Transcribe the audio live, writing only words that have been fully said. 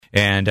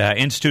And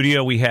in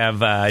studio, we have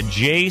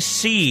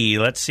Jacy.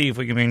 Let's see if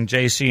we can bring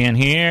Jacy in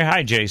here.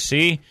 Hi,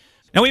 Jacy.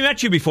 Now, we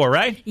met you before,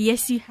 right?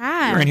 Yes, you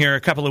have. You were in here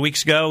a couple of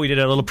weeks ago. We did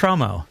a little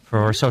promo for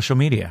our social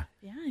media.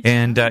 Yeah,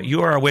 and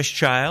you are a wish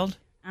child.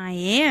 I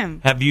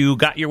am. Have you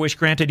got your wish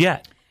granted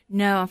yet?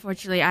 No,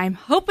 unfortunately. I'm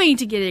hoping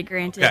to get it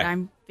granted. Okay.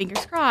 I'm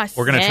fingers crossed.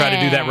 We're going to try to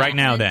do that right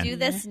now, then. Do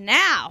this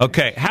now.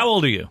 Okay. How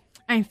old are you?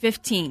 I'm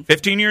 15.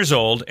 15 years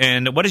old.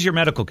 And what is your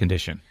medical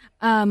condition?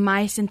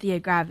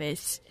 Myasthenia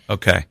gravis.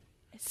 Okay.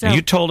 So and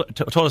you told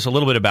us a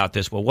little bit about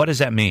this. Well, what does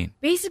that mean?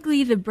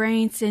 basically, the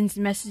brain sends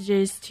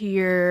messages to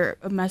your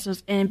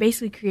muscles and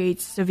basically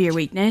creates severe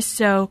weakness.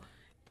 So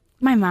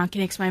my mom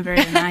can explain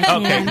better than I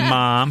can. Okay,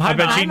 Mom. I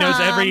bet she knows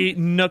Mom. every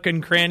nook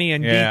and cranny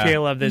and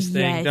detail of this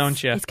thing, Yes,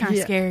 don't you? It's kind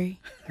of scary.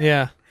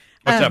 Yeah.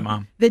 What's up,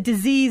 Mom? The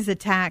disease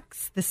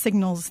attacks the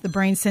signals the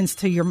brain sends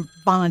to your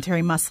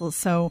voluntary muscles.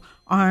 So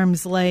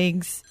arms,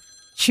 legs,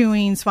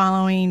 chewing,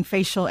 swallowing,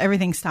 facial,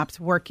 everything stops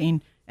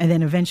working. And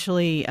then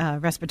eventually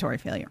respiratory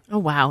failure. Oh,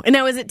 wow. And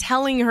now is it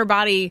telling her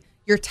body,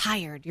 you're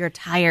tired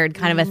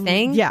kind of a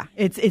thing? Yeah,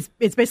 it's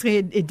basically,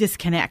 it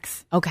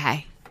disconnects.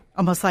 Okay.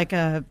 Almost like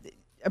a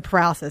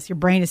paralysis. Your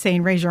brain is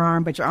saying, raise your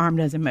arm, but your arm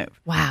doesn't move.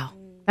 Wow.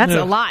 That's Ugh.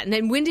 a lot. And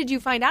then when did you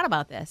find out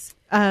about this?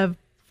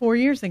 4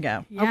 years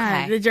ago.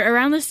 Yeah, Okay.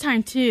 around this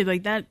time, too.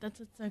 Like, that's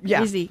so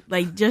crazy. Yeah.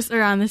 Like, just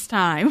around this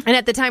time. And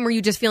at the time, were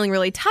you just feeling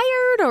really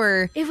tired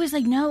or? It was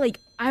like, no, like,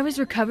 I was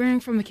recovering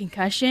from a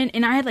concussion,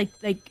 and I had,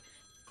 like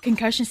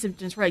concussion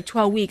symptoms for,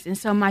 12 weeks. And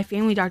so my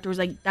family doctor was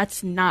like,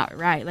 that's not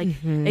right. Like,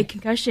 a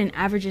concussion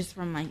averages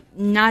from,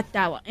 not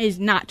that long. Is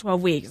not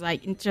 12 weeks.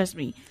 Like, and trust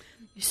me.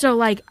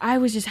 So, I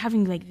was just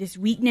having, this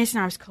weakness,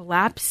 and I was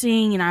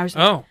collapsing, and I was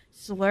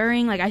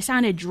slurring. Like, I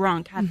sounded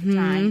drunk half the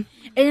time.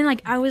 And then,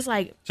 I was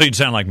like... So you'd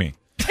sound like me.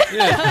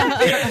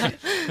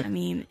 I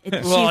mean, she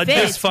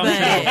fits, but,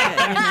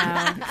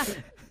 dysfunctional.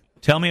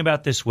 Tell me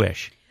about this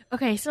wish.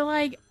 Okay, so,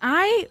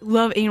 I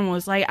love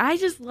animals. I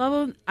just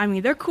love them. I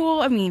mean, they're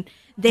cool. I mean,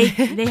 they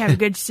have a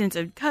good sense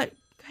of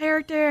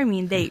character. I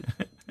mean,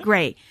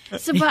 great.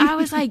 So, but I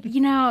was like,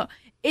 for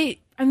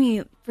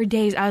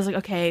days, I was like,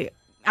 okay,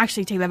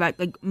 actually take that back,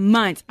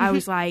 months. I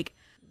was like,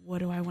 what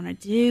do I want to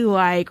do?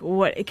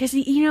 What? Because,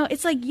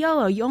 it's like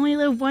YOLO. You only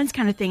live once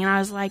kind of thing. And I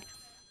was like,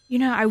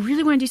 I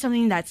really want to do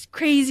something that's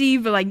crazy,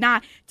 but,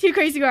 not too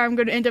crazy where I'm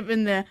going to end up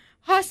in the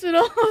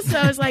hospital. So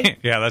I was like,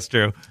 yeah, that's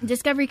true.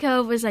 Discovery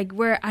Cove was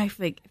where I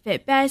fit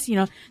best.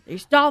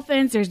 There's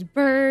dolphins, there's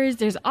birds,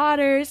 there's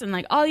otters,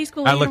 and all these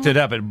cool I animals. looked it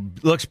up. It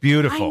looks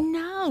beautiful. I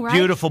know, right?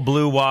 Beautiful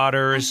blue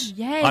waters.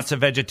 Yes. Lots of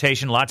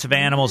vegetation, lots of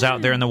animals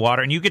out there in the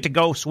water. And you get to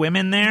go swim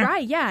in there?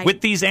 Right, yeah.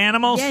 With these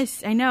animals?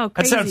 Yes, I know. That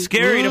Crazy. sounds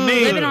scary to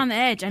me. Living on the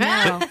edge, I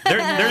know.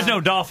 There's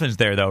no dolphins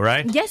there, though,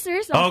 right? Yes, there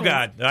is Oh,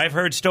 dolphins. God. I've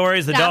heard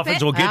stories the Stop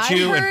dolphins it. will get I've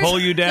you and heard pull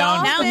you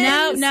down.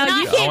 No,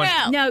 you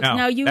can't.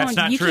 No, you that's won't.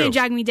 not You true. can't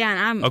drag me down.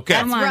 Okay.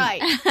 I'm on.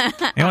 Right.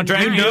 You want to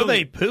drag You me? know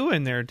they poo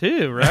in there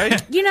too, right?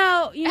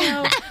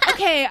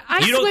 Okay,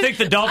 You don't think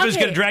the dolphin's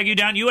okay. going to drag you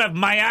down? You have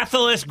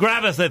myasthenia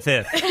gravis.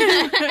 Okay,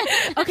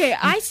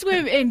 I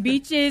swim in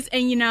beaches,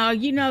 and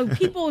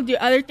people do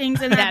other things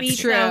in that That's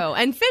beach. true. So,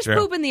 And fish True.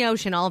 poop in the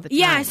ocean all the time.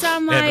 yeah, so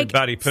I'm like,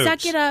 Everybody poops.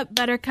 suck it up,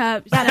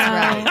 Buttercup. So,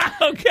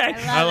 Okay.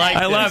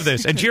 I love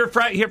this. And you're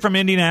here from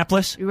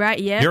Indianapolis? right?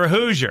 Yeah, You're a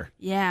Hoosier.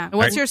 yeah. And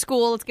what's your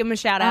school? Let's give them a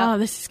shout out. Oh,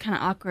 this is kind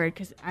of awkward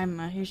because I'm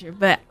a Hoosier,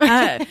 but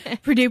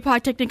Purdue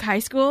Polytechnic High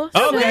School.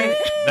 Okay.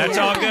 That's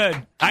all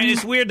good.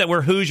 It's weird that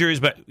we're Hoosiers,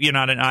 but you're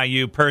not an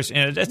IU person.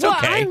 It's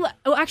okay.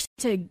 Actually,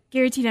 it's a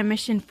guaranteed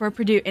admission for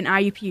Purdue and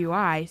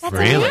IUPUI. So.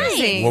 That's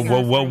amazing.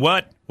 Whoa,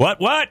 what?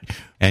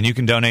 And you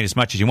can donate as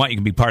much as you want. You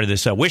can be part of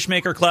this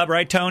Wishmaker Club,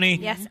 right, Tony?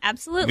 Yes, You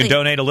absolutely. can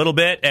donate a little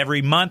bit.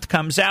 Every month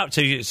comes out.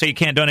 So you say you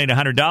can't donate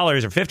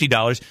 $100 or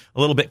 $50. A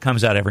little bit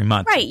comes out every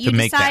month. Right. You to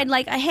make decide,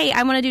 that. hey,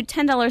 I want to do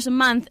 $10 a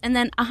month, and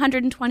then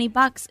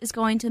 $120 is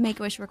going to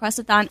Make-A-Wish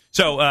Request-A-Thon.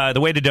 So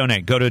the way to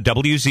donate, go to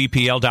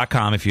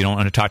WZPL.com if you don't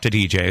want to talk to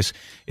DJs.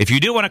 If you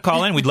do want to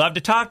call in, we'd love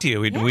to talk to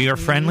you. We are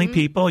friendly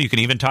people. You can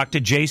even talk to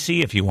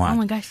Jacy if you want. Oh,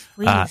 my gosh,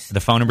 please. The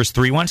phone number is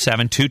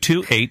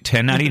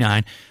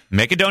 317-228-1099.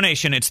 Make a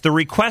donation. It's the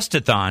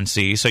Request-A-Thon,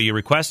 see? So you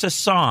request a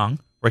song,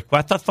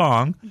 request a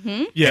thong,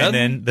 Yeah. and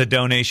then the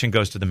donation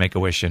goes to the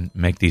Make-A-Wish and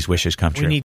make these wishes come true. We need